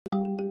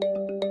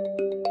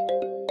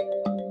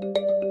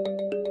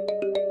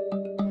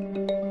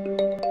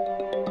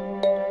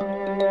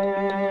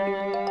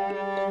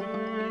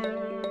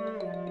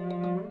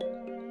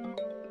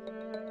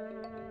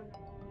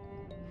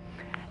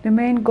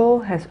end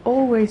goal has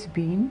always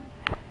been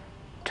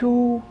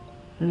to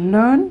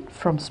learn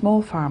from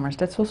small farmers.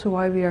 That's also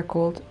why we are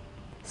called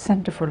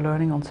Center for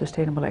Learning on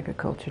Sustainable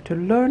Agriculture. To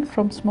learn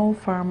from small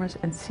farmers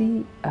and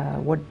see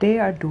what they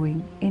are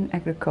doing in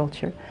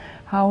agriculture,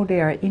 how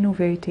they are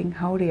innovating,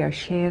 how they are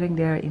sharing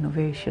their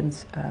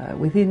innovations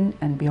within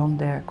and beyond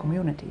their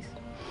communities.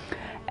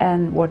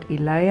 And what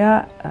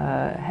ILEIA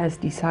has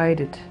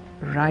decided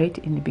right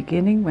in the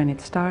beginning when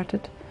it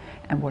started,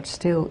 and what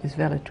still is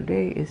valid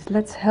today, is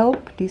let's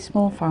help these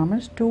small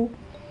farmers to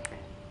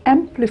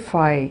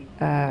amplify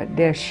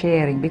their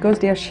sharing, because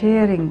they are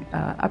sharing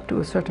up to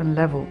a certain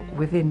level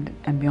within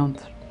and beyond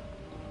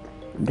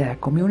their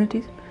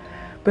communities,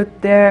 but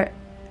there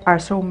are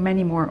so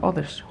many more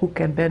others who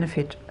can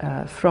benefit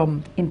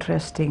from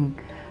interesting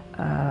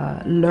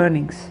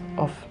learnings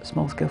of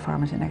small-scale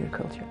farmers in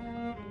agriculture.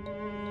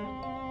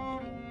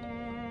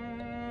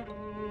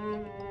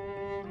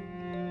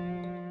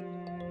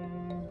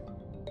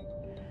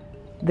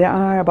 There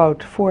are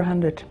about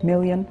 400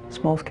 million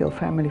small-scale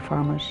family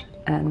farmers,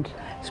 and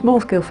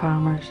small-scale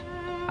farmers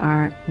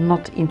are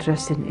not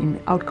interested in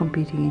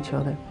outcompeting each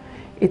other.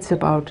 It's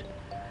about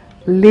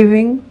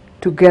living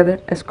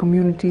together as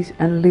communities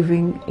and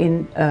living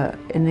in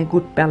a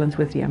good balance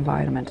with the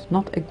environment,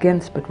 not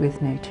against but with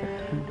nature.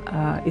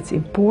 It's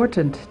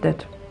important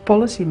that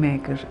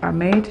policymakers are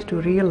made to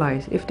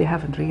realize, if they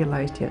haven't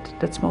realized yet,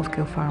 that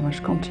small-scale farmers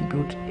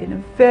contribute in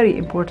a very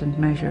important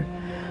measure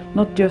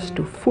not just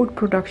to food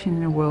production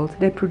in the world.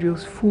 They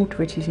produce food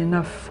which is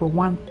enough for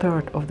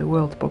 1/3 of the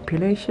world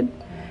population.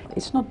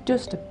 It's not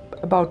just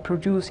about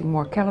producing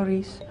more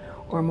calories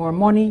or more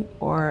money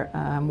or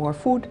more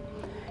food.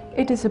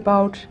 It is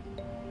about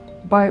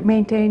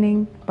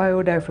maintaining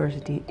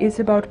biodiversity. It's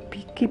about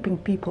keeping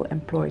people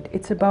employed.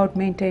 It's about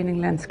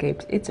maintaining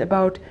landscapes. It's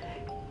about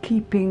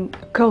keeping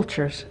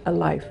cultures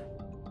alive.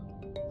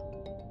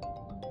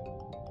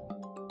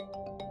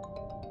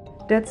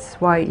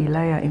 That's why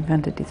ILEIA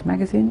invented this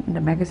magazine. And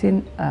the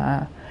magazine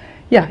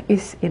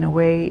is in a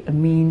way a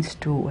means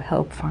to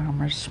help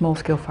farmers,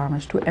 small-scale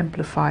farmers, to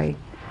amplify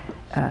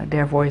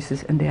their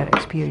voices and their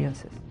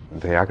experiences.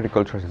 The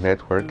Agriculture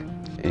Network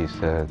is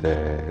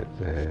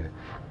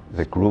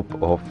the group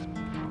of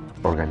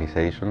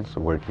organizations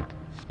working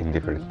in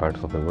different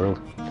parts of the world,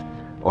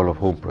 all of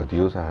whom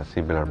produce a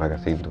similar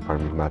magazine to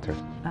Farming Matters.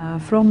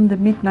 From the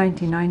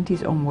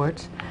mid-1990s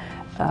onwards,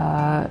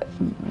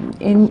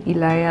 in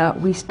ILEIA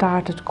we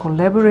started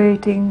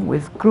collaborating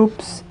with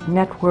groups,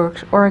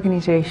 networks,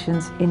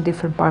 organizations in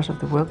different parts of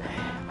the world,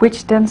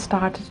 which then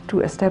started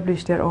to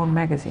establish their own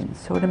magazines.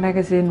 So the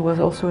magazine was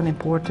also an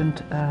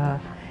important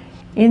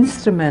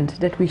instrument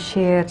that we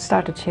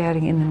started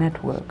sharing in the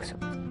networks.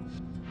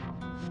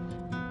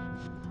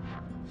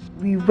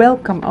 We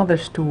welcome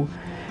others to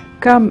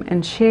come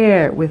and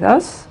share with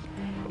us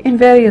in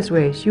various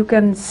ways. You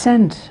can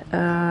send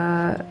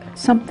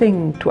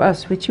something to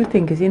us which you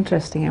think is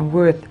interesting and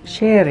worth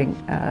sharing,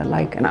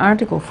 like an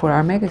article for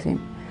our magazine.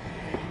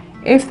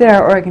 If there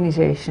are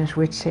organizations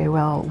which say,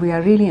 well, we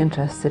are really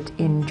interested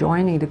in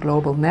joining the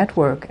global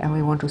network and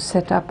we want to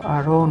set up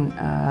our own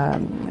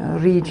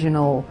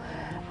regional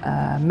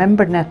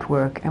member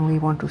network and we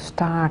want to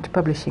start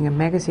publishing a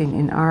magazine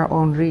in our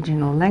own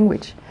regional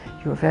language,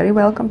 you're very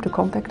welcome to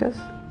contact us.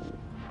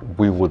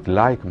 We would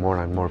like more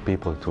and more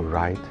people to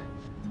write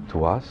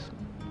to us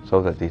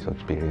so that these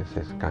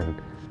experiences can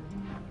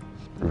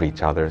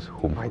reach others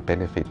who might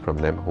benefit from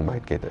them, who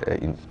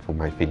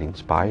might feel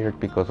inspired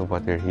because of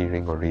what they're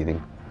hearing or reading.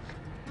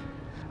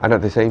 And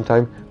at the same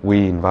time,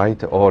 we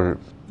invite all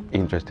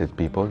interested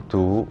people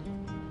to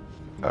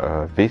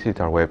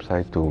visit our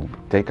website, to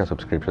take a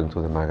subscription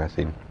to the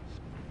magazine.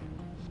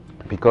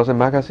 Because the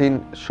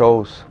magazine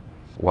shows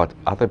what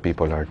other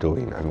people are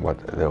doing and what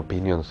the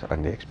opinions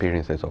and the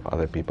experiences of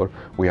other people,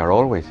 we are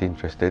always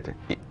interested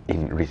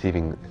in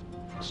receiving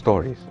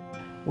stories.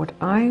 What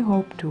I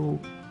hope to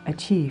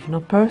achieve,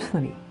 not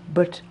personally,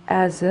 but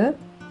as a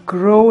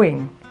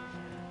growing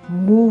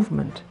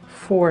movement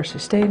for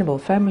sustainable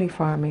family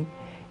farming,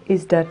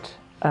 is that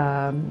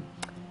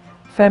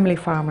family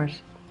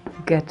farmers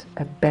get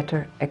a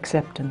better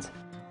acceptance